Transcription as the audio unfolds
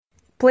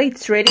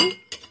Plates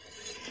ready?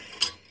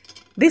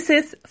 This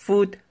is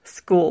Food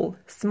School,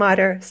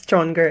 Smarter,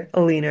 Stronger,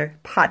 Leaner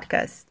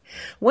podcast.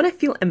 Want to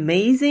feel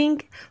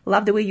amazing,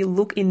 love the way you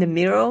look in the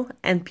mirror,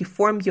 and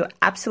perform your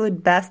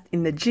absolute best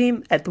in the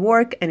gym, at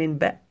work, and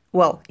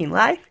in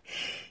life?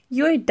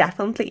 You're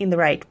definitely in the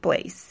right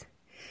place.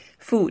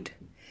 Food.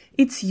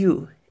 It's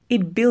you.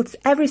 It builds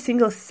every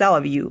single cell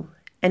of you.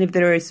 And if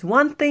there is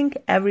one thing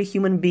every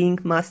human being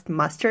must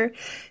master,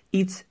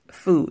 it's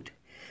food.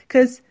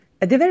 Because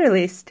at the very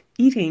least,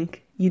 eating,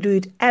 you do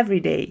it every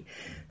day,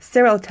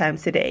 several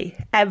times a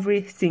day,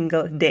 every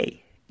single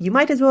day. You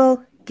might as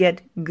well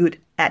get good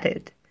at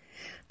it.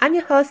 I'm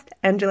your host,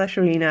 Angela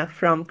Sharina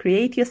from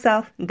Create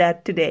Yourself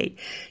That Today,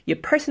 your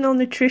personal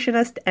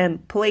nutritionist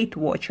and plate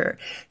watcher,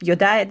 your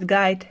diet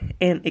guide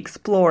and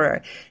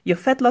explorer, your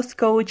fat loss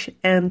coach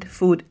and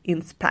food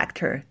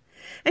inspector.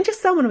 And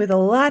just someone with a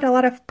lot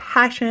of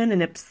passion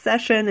and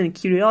obsession and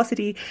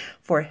curiosity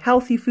for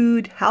healthy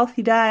food,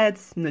 healthy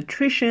diets,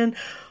 nutrition,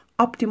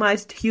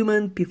 optimized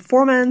human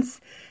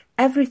performance,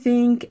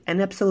 everything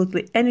and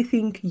absolutely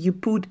anything you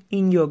put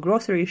in your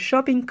grocery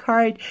shopping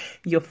cart,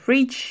 your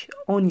fridge,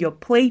 on your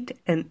plate,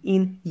 and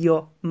in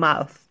your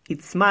mouth.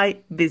 It's my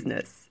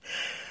business.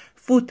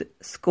 Food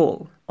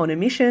School, on a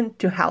mission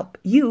to help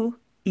you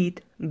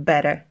eat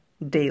better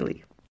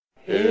daily.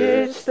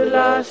 It's the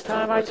last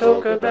time I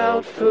talk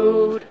about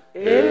food.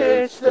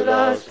 It's the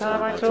last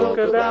time I talk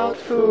about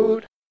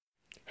food.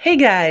 Hey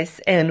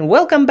guys, and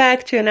welcome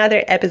back to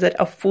another episode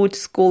of Food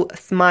School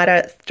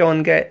Smarter,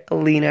 Stronger,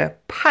 Leaner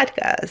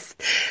podcast.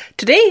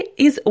 Today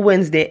is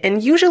Wednesday,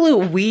 and usually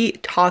we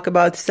talk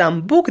about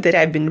some book that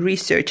I've been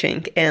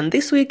researching. And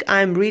this week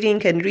I'm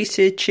reading and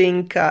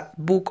researching a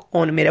book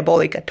on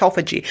metabolic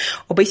autophagy,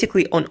 or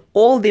basically on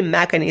all the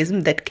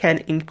mechanisms that can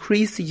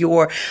increase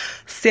your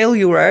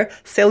cellular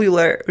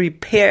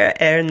repair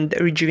and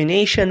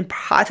rejuvenation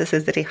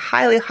processes that are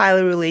highly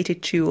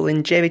related to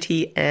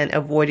longevity and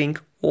avoiding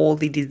all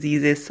the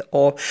diseases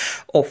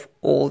of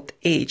old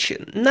age.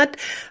 Not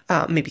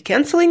maybe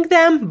canceling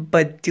them,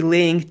 but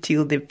delaying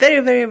till the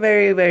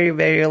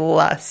very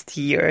last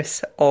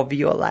years of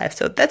your life.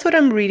 So that's what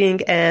I'm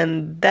reading,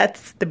 and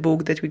that's the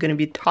book that we're going to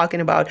be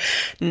talking about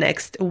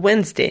next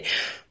Wednesday.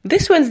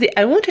 This Wednesday,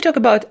 I want to talk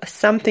about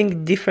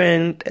something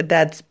different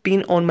that's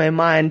been on my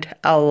mind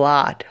a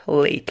lot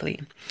lately.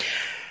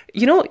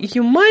 You know,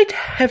 you might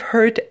have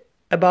heard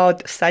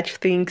about such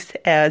things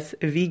as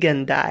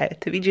vegan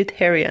diet,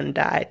 vegetarian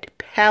diet,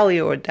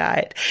 paleo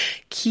diet,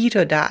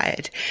 keto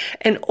diet,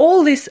 and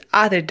all these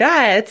other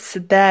diets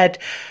that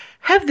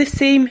have the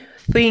same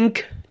thing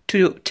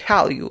to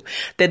tell you,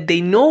 that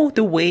they know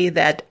the way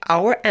that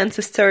our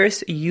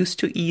ancestors used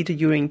to eat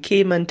during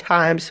caveman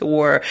times,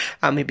 or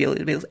maybe a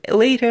little bit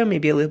later,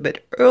 maybe a little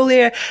bit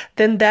earlier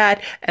than that,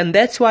 and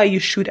that's why you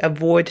should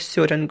avoid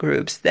certain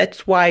groups.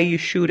 That's why you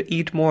should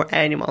eat more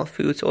animal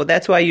foods, or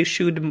that's why you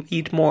should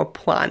eat more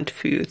plant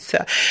foods.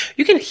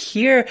 You can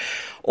hear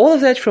all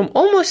of that from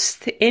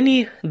almost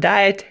any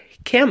diet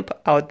camp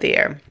out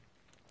there.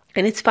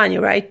 And it's funny,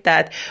 right,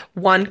 that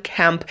one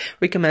camp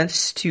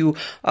recommends to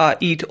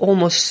eat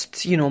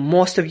almost,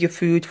 most of your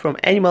food from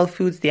animal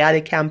foods. The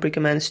other camp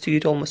recommends to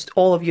eat almost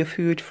all of your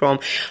food from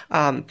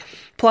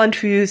plant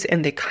foods,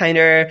 and they kind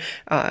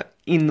of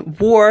in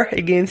war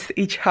against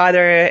each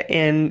other.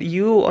 And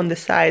you on the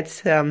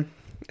sides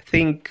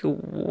think,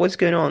 what's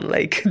going on?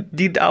 Like,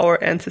 did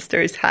our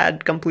ancestors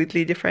had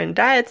completely different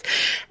diets?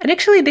 And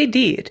actually they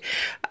did.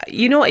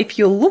 If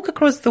you look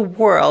across the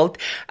world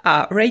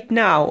right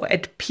now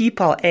at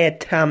people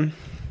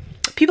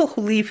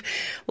who live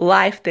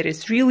life that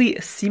is really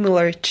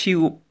similar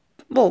to,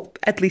 well,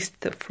 at least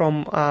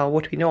from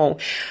what we know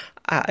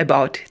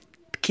about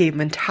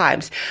caveman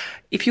times.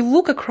 If you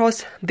look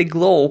across the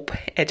globe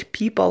at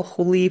people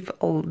who live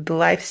the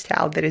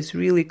lifestyle that is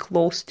really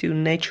close to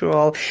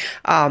natural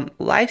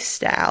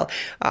lifestyle,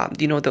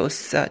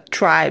 those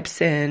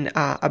tribes and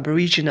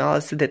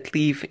aboriginals that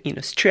live in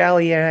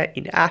Australia,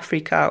 in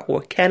Africa, or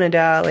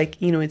Canada,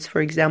 like Inuits,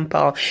 for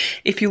example,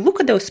 if you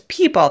look at those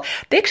people,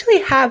 they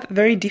actually have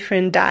very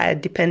different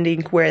diet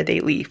depending where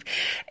they live.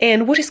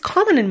 And what is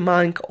common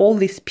among all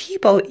these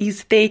people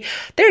is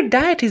their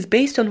diet is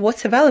based on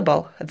what's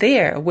available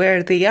there,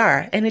 where they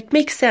are. And it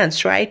makes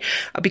sense, right?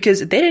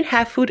 Because they didn't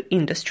have food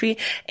industry,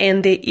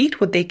 and they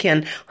eat what they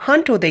can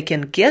hunt or they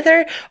can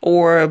gather,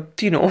 or,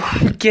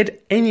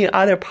 get any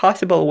other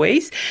possible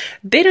ways.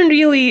 They're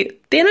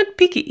not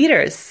picky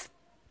eaters.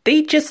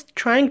 They just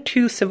trying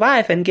to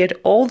survive and get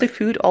all the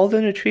food, all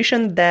the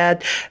nutrition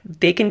that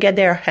they can get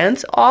their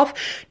hands off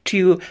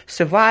to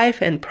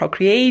survive and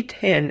procreate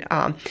and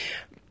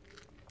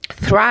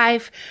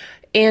thrive.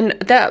 And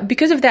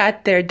because of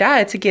that, their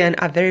diets, again,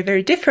 are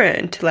very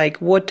different. Like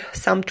what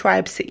some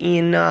tribes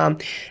in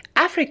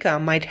Africa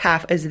might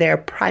have as their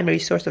primary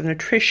source of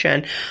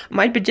nutrition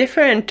might be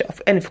different,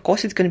 and of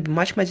course it's going to be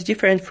much, much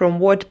different from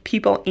what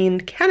people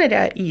in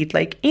Canada eat,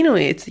 like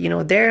Inuits.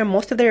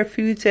 Most of their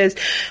foods is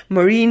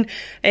marine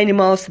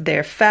animals,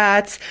 their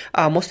fats.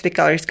 Most of the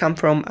calories come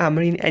from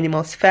marine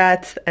animals'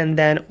 fats, and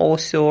then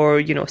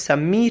also,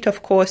 some meat,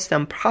 of course,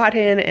 some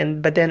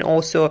protein, but then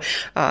also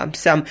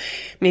some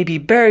maybe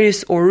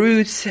berries or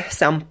roots,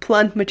 some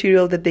plant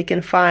material that they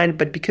can find.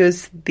 But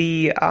because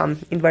the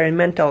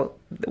environmental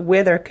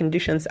weather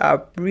conditions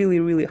are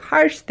really, really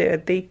harsh there,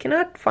 they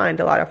cannot find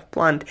a lot of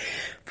plant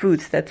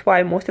foods. That's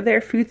why most of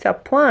their foods are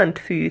plant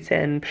foods,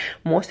 and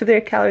most of their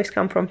calories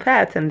come from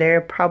fats, and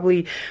they're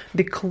probably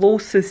the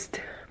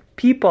closest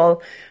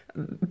people,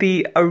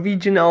 the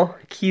original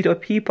keto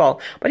people.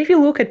 But if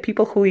you look at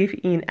people who live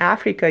in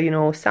Africa,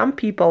 some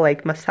people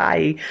like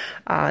Maasai,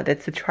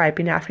 that's a tribe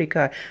in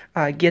Africa,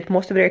 get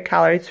most of their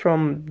calories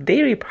from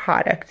dairy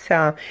products,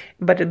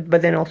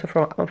 but then also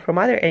from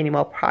other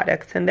animal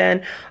products. And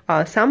then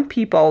some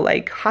people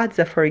like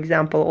Hadza, for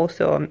example,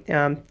 also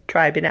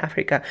tribe in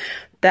Africa,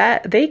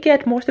 that they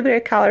get most of their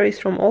calories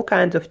from all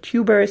kinds of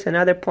tubers and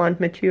other plant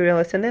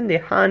materials, and then they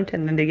hunt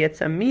and then they get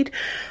some meat.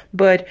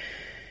 But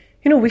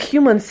we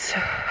humans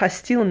are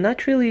still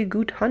not really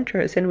good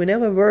hunters, and we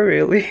never were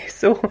really.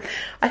 So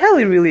I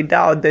highly really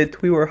doubt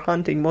that we were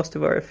hunting most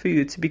of our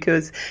foods,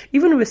 because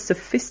even with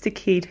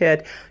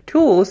sophisticated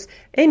tools,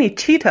 any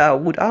cheetah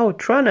would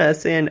outrun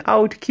us and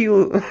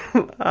outkill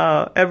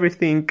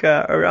everything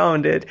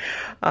around it.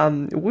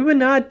 We were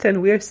not,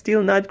 and we're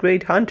still not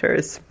great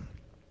hunters.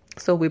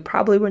 So we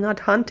probably were not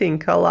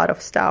hunting a lot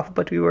of stuff,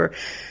 but we were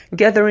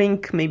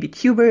gathering maybe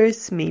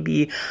tubers,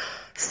 maybe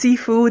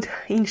seafood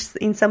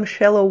in some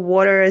shallow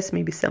waters,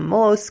 maybe some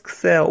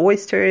mollusks,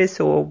 oysters,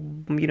 or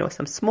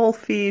some small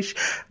fish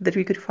that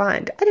we could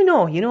find. I don't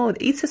know,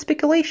 it's a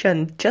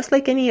speculation. Just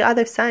like any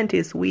other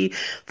scientist, we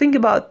think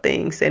about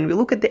things and we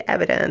look at the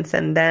evidence,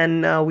 and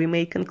then we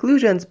make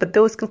conclusions, but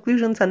those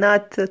conclusions are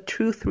not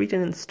truth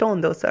written in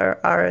stone. Those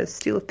are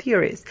still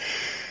theories.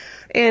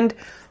 And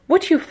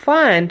what you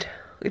find,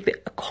 the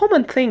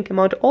common thing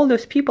about all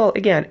those people,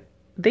 again,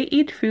 they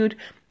eat food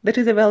that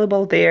is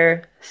available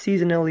there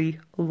seasonally,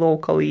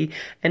 locally,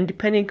 and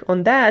depending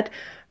on that,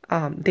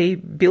 they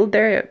build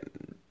their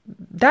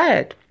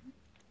diet.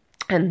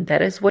 And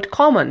that is what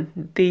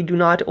common. They do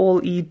not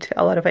all eat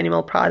a lot of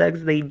animal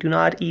products. They do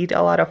not eat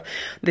a lot of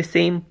the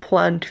same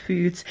plant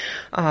foods.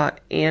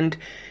 And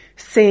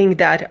saying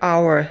that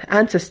our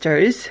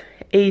ancestors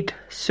ate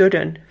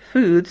certain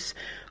foods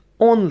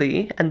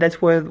only, and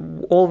that's where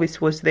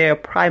always was their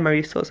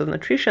primary source of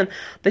nutrition,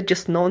 that's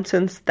just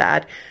nonsense.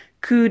 That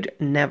could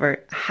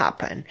never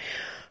happen.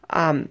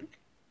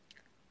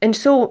 And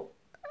so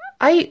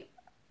a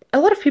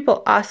lot of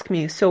people ask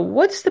me, so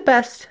what's the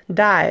best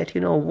diet?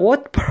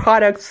 What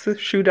products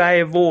should I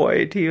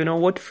avoid?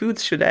 What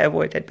foods should I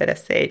avoid, I'd better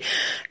say.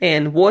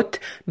 And what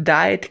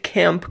diet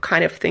camp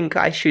kind of thing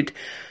I should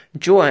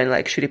join?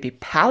 Like, should it be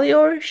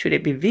paleo? Should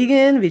it be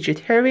vegan,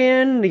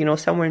 vegetarian,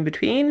 somewhere in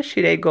between?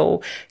 Should I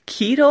go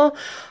keto?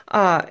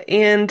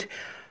 And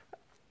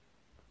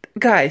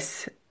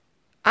guys,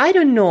 I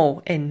don't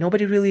know, and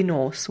nobody really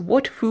knows,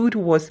 what food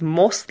was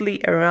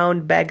mostly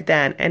around back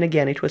then. And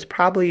again, it was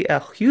probably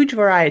a huge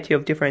variety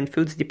of different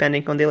foods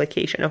depending on the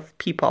location of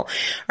people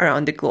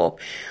around the globe.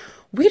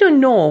 We don't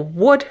know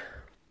what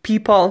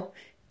people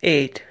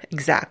ate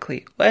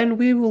exactly, and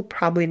we will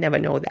probably never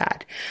know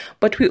that.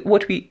 But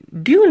what we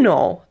do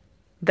know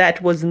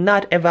that was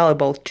not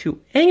available to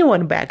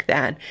anyone back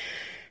then,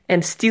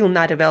 and still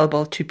not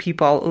available to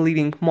people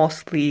living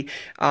mostly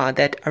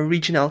that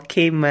original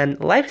caveman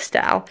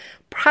lifestyle,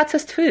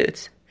 processed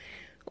foods.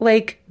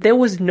 Like, there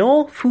was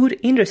no food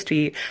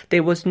industry.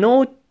 There was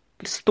no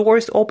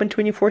stores open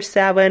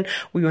 24/7.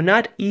 We were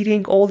not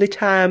eating all the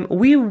time.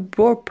 We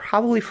were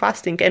probably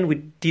fasting, and we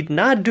did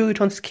not do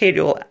it on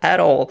schedule at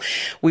all.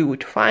 We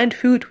would find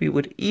food, we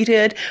would eat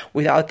it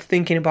without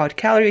thinking about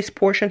calories,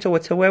 portions, or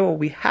whatsoever.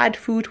 We had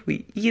food,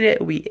 we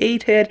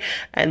ate it,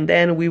 and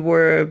then we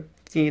were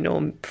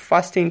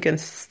fasting and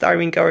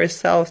starving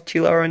ourselves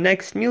till our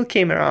next meal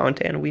came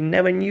around, and we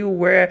never knew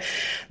where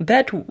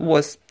that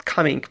was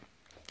coming.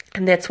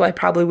 And that's why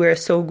probably we're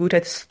so good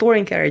at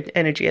storing our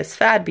energy as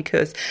fat,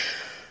 because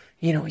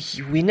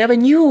we never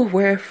knew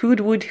where food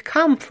would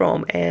come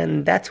from.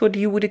 And that's what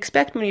you would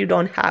expect when you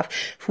don't have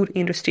food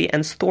industry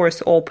and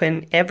stores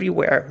open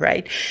everywhere,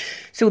 right?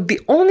 So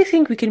the only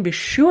thing we can be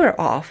sure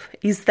of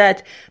is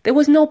that there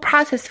was no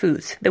processed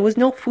foods. There was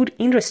no food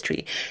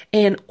industry.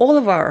 And all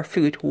of our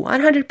food,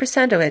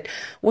 100% of it,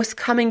 was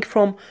coming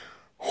from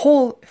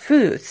whole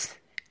foods.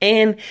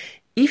 And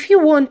if you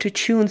want to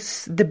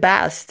choose the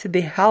best,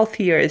 the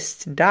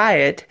healthiest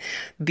diet,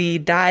 the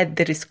diet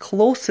that is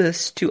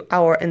closest to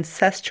our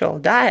ancestral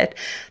diet,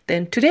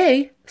 then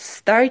today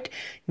start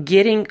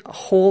getting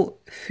whole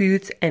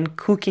foods and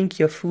cooking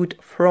your food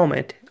from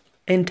it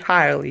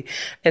entirely,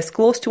 as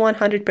close to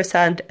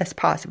 100% as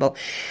possible.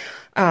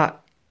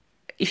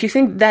 If you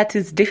think that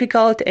is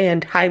difficult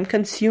and time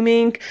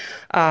consuming,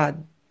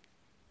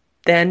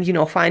 then,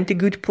 find a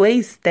good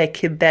place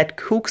that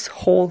cooks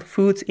whole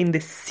foods in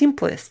the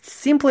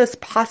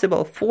simplest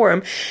possible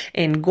form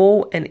and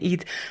go and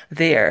eat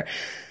there.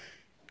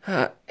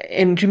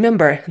 And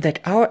remember that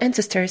our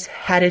ancestors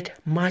had it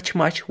much,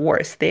 much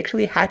worse. They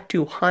actually had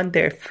to hunt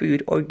their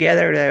food or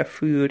gather their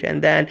food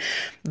and then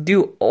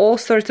do all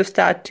sorts of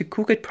stuff to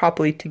cook it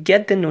properly to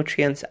get the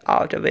nutrients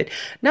out of it.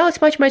 Now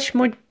it's much, much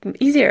more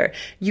easier.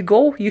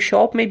 You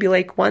show up maybe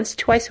like once,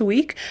 twice a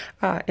week,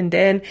 and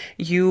then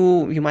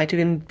you might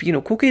even,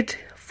 cook it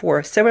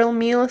for several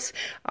meals,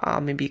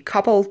 maybe a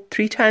couple,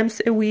 3 times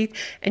a week,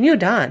 and you're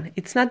done.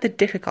 It's not that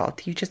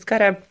difficult. You just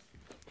gotta.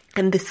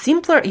 And the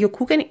simpler your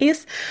cooking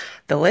is,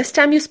 the less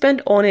time you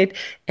spend on it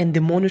and the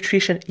more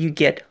nutrition you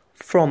get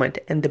from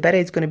it and the better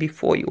it's going to be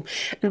for you.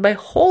 And by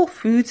whole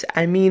foods,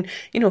 I mean,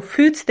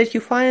 foods that you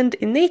find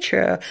in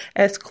nature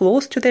as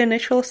close to their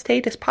natural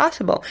state as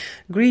possible.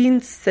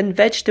 Greens and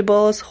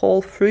vegetables,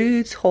 whole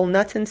fruits, whole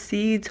nuts and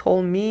seeds,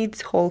 whole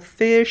meats, whole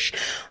fish,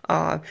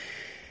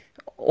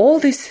 all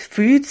these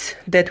foods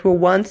that were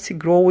once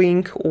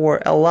growing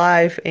or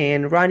alive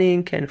and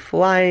running and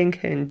flying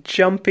and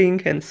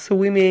jumping and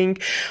swimming.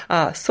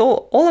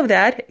 So all of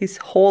that is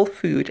whole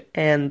food.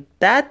 And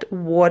that's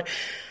what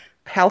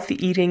healthy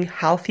eating,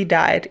 healthy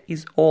diet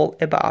is all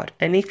about.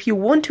 And if you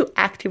want to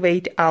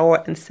activate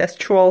our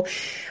ancestral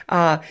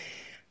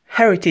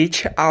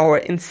heritage,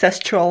 our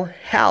ancestral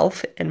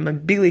health and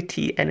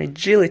mobility and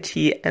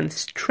agility and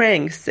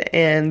strength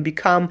and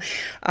become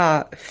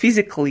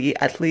physically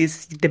at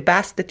least the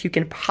best that you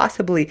can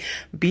possibly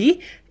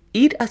be,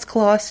 eat as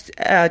close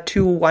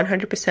to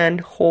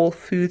 100% whole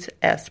foods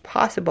as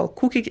possible.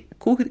 Cook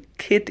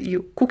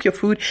your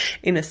food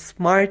in a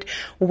smart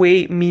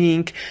way,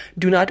 meaning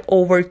do not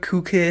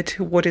overcook it,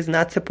 what is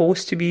not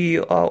supposed to be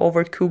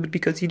overcooked,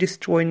 because you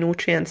destroy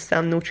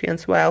some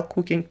nutrients while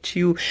cooking.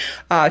 To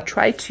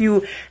try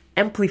to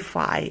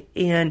amplify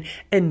and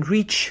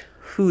enrich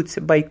foods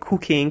by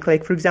cooking.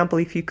 Like, for example,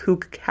 if you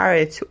cook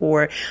carrots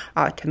or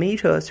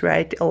tomatoes,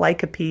 right,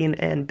 lycopene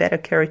and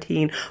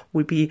beta-carotene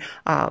would be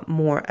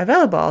more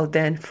available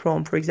than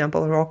from, for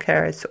example, raw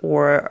carrots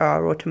or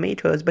raw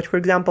tomatoes. But, for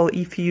example,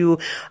 if you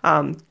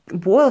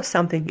boil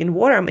something in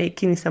water,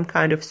 making some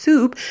kind of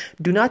soup,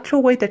 do not throw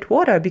away that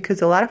water, because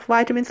a lot of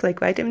vitamins, like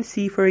vitamin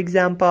C, for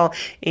example,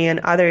 and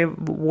other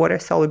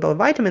water-soluble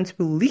vitamins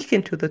will leak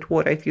into that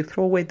water. If you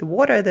throw away the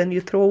water, then you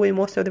throw away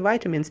most of the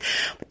vitamins.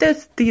 But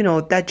that's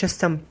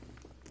just some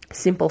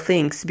simple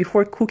things.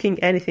 Before cooking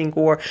anything,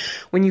 or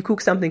when you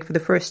cook something for the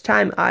first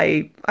time,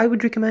 I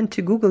would recommend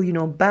to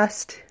Google,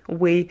 best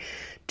way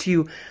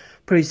to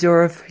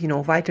preserve,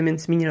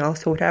 vitamins,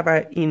 minerals, or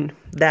whatever in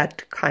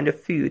that kind of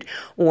food,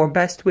 or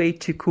best way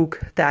to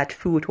cook that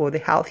food, or the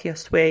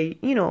healthiest way,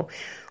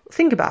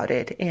 think about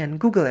it and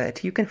Google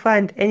it. You can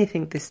find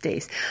anything these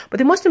days. But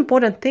the most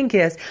important thing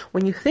is,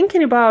 when you're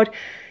thinking about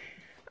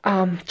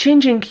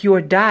changing your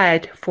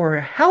diet for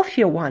a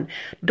healthier one,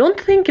 don't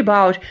think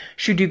about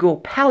should you go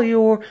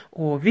paleo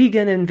or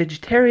vegan and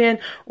vegetarian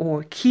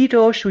or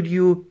keto, should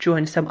you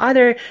join some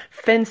other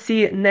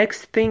fancy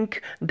next thing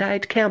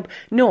diet camp.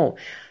 No,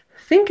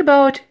 think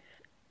about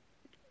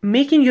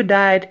making your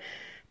diet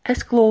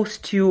as close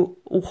to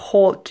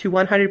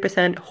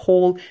 100%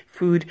 whole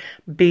food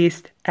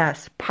based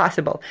as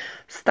possible.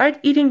 Start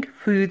eating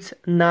foods,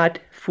 not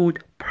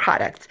food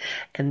products.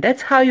 And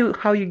that's how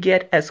you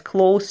get as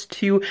close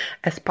to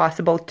as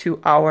possible to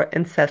our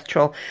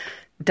ancestral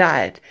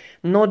diet,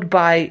 not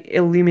by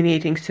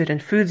eliminating certain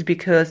foods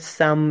because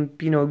some,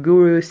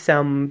 guru,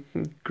 some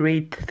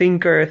great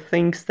thinker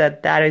thinks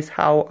that is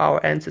how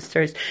our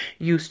ancestors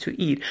used to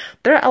eat.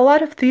 There are a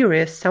lot of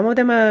theories. Some of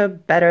them are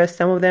better,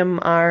 some of them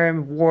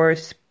are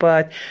worse,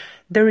 but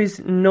there is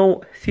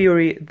no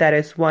theory that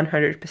is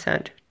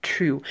 100%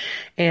 true.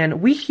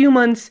 And we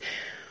humans,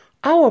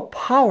 our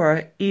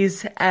power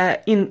is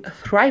in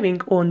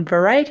thriving on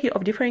variety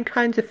of different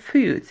kinds of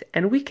foods,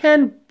 and we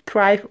can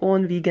thrive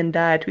on vegan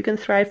diet, we can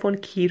thrive on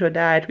keto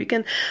diet, we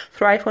can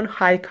thrive on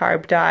high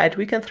carb diet,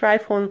 we can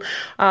thrive on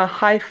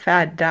high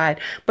fat diet.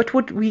 But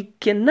what we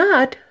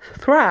cannot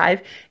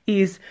thrive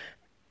is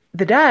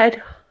the diet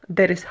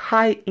that is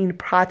high in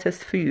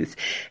processed foods.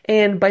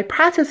 And by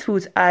processed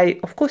foods, I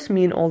of course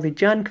mean all the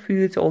junk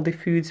foods, all the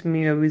foods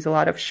with a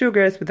lot of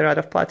sugars, with a lot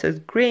of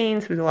processed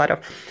grains, with a lot of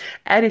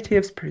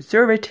additives,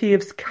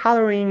 preservatives,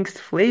 colorings,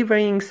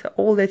 flavorings,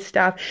 all that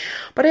stuff.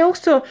 But I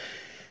also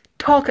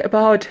talk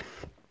about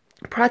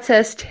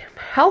processed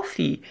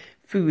healthy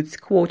foods,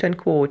 quote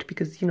unquote,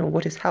 because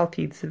what is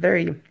healthy, it's a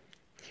very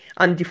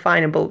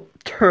undefinable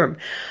term.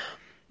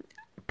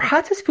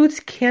 Processed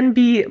foods can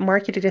be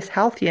marketed as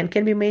healthy and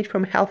can be made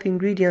from healthy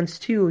ingredients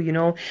too,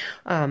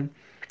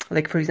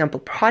 like, for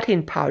example,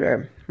 protein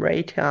powder,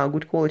 right?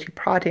 Good quality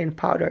protein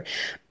powder.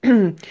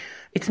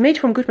 It's made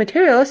from good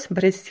materials,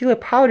 but it's still a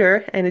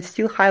powder and it's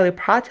still highly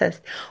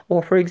processed.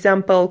 Or, for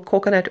example,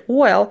 coconut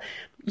oil.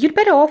 You'd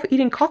better off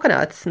eating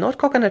coconuts, not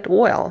coconut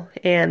oil.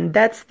 And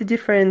that's the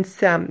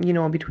difference,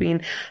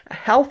 between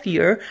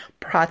healthier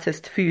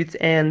processed foods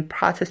and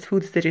processed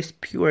foods that is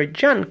pure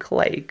junk,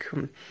 like,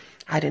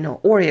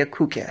 Oreo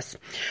cookies.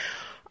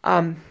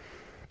 So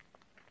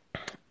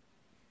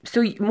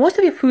most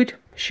of your food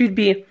should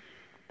be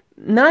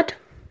not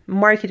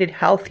marketed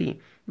healthy,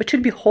 but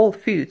should be whole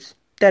foods.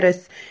 That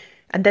is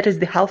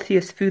the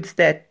healthiest foods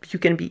that you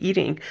can be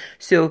eating.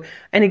 So,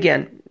 and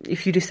again,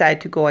 if you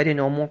decide to go, I don't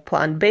know, more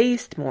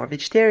plant-based, more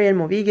vegetarian,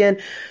 more vegan,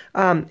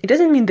 it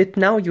doesn't mean that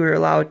now you're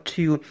allowed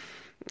to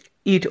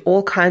eat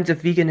all kinds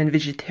of vegan and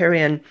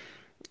vegetarian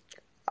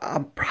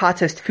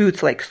processed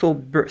foods like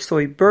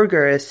soy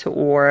burgers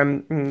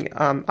or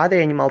other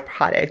animal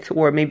products,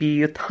 or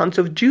maybe tons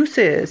of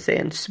juices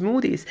and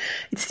smoothies.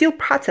 It's still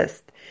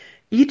processed.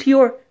 Eat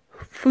your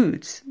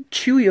foods,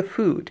 chew your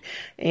food,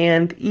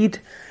 and eat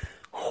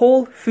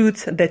whole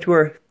foods that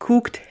were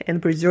cooked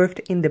and preserved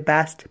in the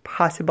best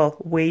possible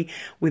way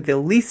with the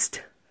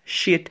least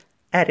shit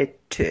added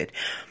to it.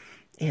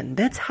 And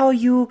that's how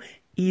you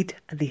eat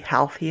the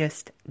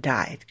healthiest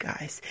diet,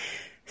 guys.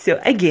 So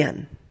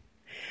again,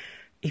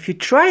 if you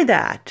try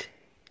that,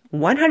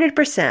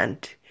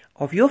 100%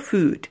 of your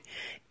food,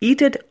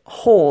 eat it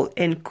whole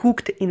and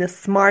cooked in a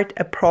smart,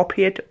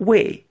 appropriate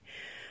way,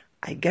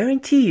 I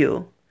guarantee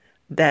you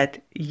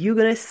that you're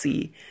going to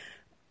see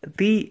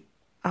the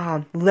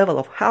level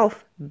of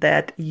health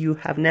that you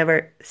have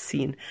never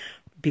seen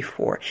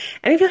before.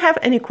 And if you have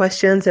any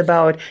questions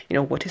about,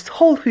 what is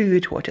whole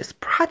food, what is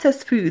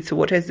processed foods,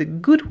 what is a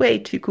good way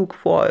to cook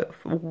for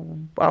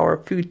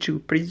our food to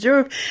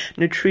preserve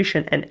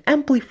nutrition and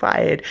amplify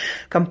it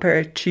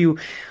compared to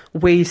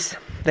ways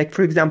like,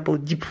 for example,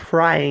 deep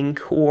frying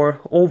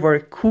or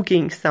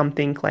overcooking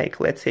something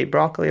like, let's say,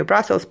 broccoli or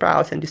Brussels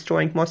sprouts and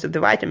destroying most of the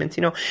vitamins,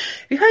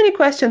 if you have any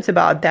questions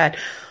about that,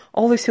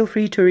 always feel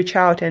free to reach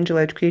out,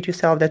 Angela, at Create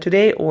Yourself That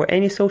Today, or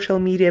any social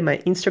media. My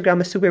Instagram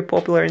is super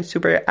popular and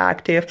super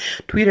active.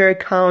 Twitter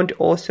account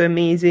also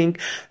amazing.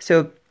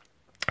 So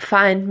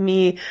find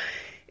me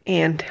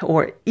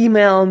or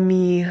email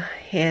me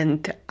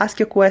and ask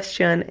your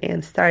question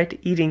and start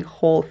eating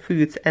whole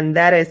foods. And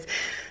that is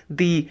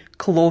the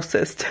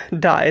closest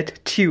diet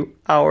to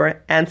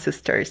our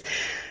ancestors.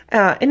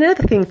 And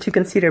another thing to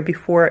consider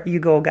before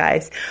you go,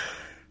 guys,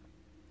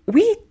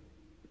 we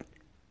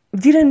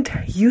didn't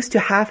used to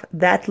have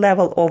that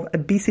level of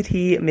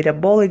obesity,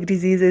 metabolic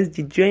diseases,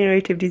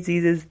 degenerative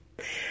diseases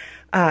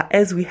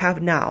as we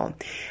have now.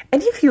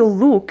 And if you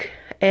look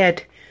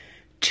at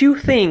two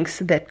things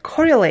that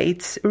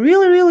correlates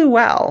really, really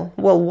well,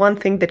 one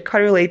thing that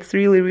correlates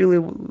really, really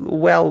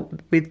well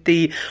with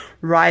the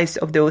rise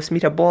of those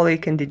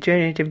metabolic and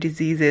degenerative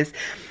diseases,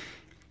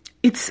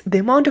 it's the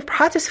amount of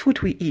processed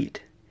food we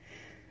eat.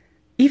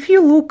 If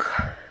you look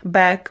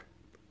back,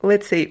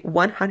 let's say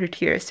 100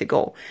 years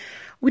ago,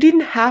 we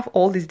didn't have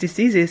all these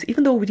diseases,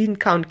 even though we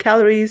didn't count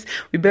calories,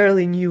 we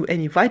barely knew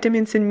any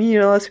vitamins and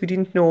minerals, we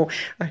didn't know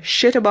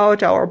shit about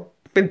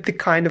the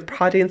kind of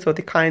proteins or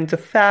the kinds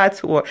of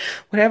fats or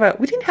whatever.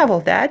 We didn't have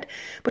all that.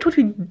 But what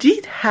we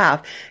did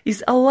have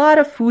is a lot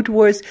of food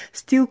was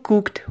still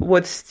cooked,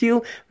 was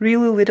still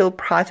really little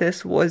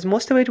processed,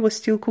 most of it was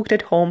still cooked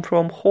at home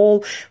from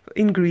whole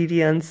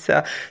ingredients.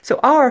 So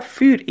our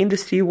food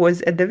industry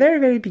was at the very,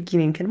 very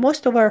beginning, and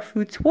most of our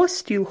foods was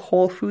still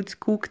whole foods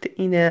cooked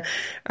in a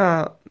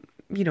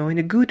in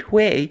a good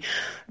way,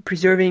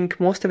 preserving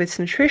most of its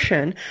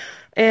nutrition.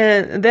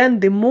 And then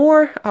the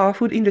more our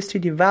food industry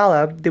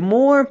developed, the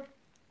more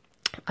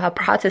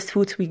processed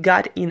foods we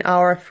got in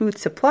our food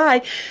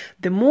supply,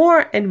 the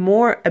more and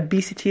more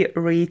obesity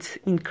rates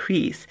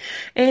increase.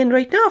 And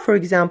right now, for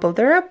example,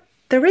 there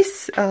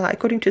is,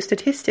 according to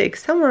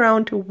statistics, somewhere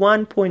around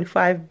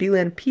 1.5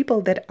 billion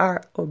people that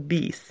are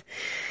obese.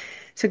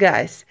 So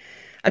guys,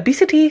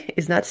 obesity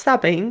is not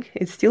stopping,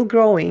 it's still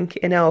growing,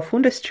 and our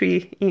food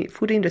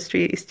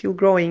industry is still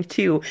growing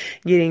too,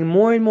 getting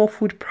more and more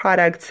food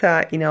products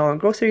in our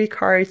grocery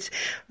carts,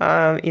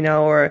 in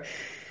our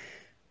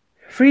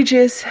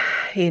fridges,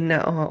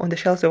 on the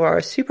shelves of our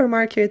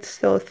supermarkets.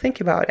 So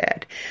think about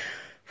it.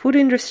 Food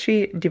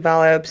industry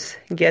develops,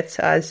 gets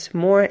us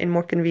more and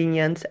more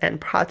convenience and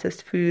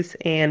processed foods,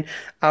 and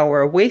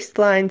our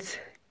waistlines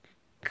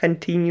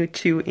continue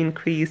to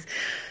increase.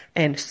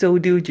 And so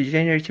do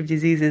degenerative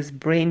diseases,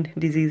 brain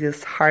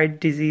diseases, heart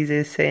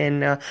diseases,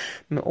 and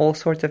all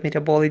sorts of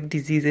metabolic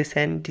diseases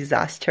and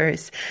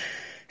disasters.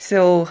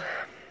 So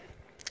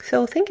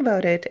think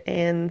about it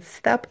and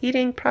stop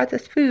eating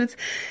processed foods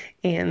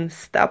and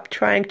stop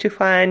trying to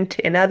find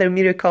another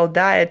miracle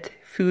diet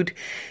food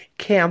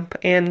camp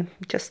and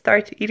just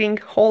start eating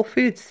whole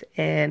foods.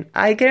 And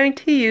I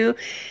guarantee you,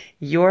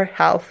 your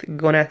health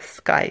gonna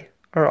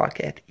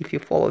skyrocket if you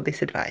follow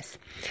this advice.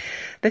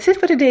 That's it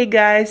for today,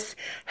 guys.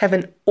 Have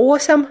an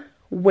awesome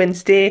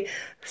Wednesday.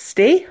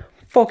 Stay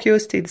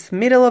focused. It's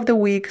middle of the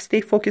week.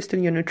 Stay focused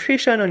on your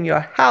nutrition, on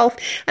your health,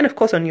 and of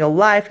course on your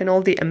life and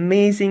all the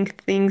amazing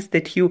things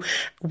that you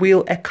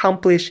will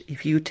accomplish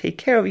if you take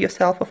care of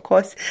yourself, of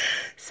course.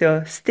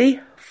 So stay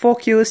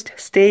focused,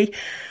 stay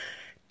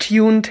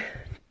tuned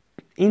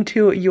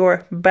into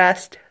your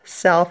best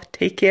self.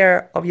 Take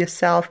care of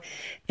yourself.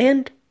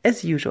 And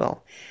as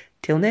usual,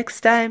 till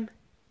next time,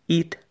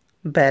 eat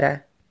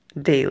better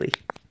daily.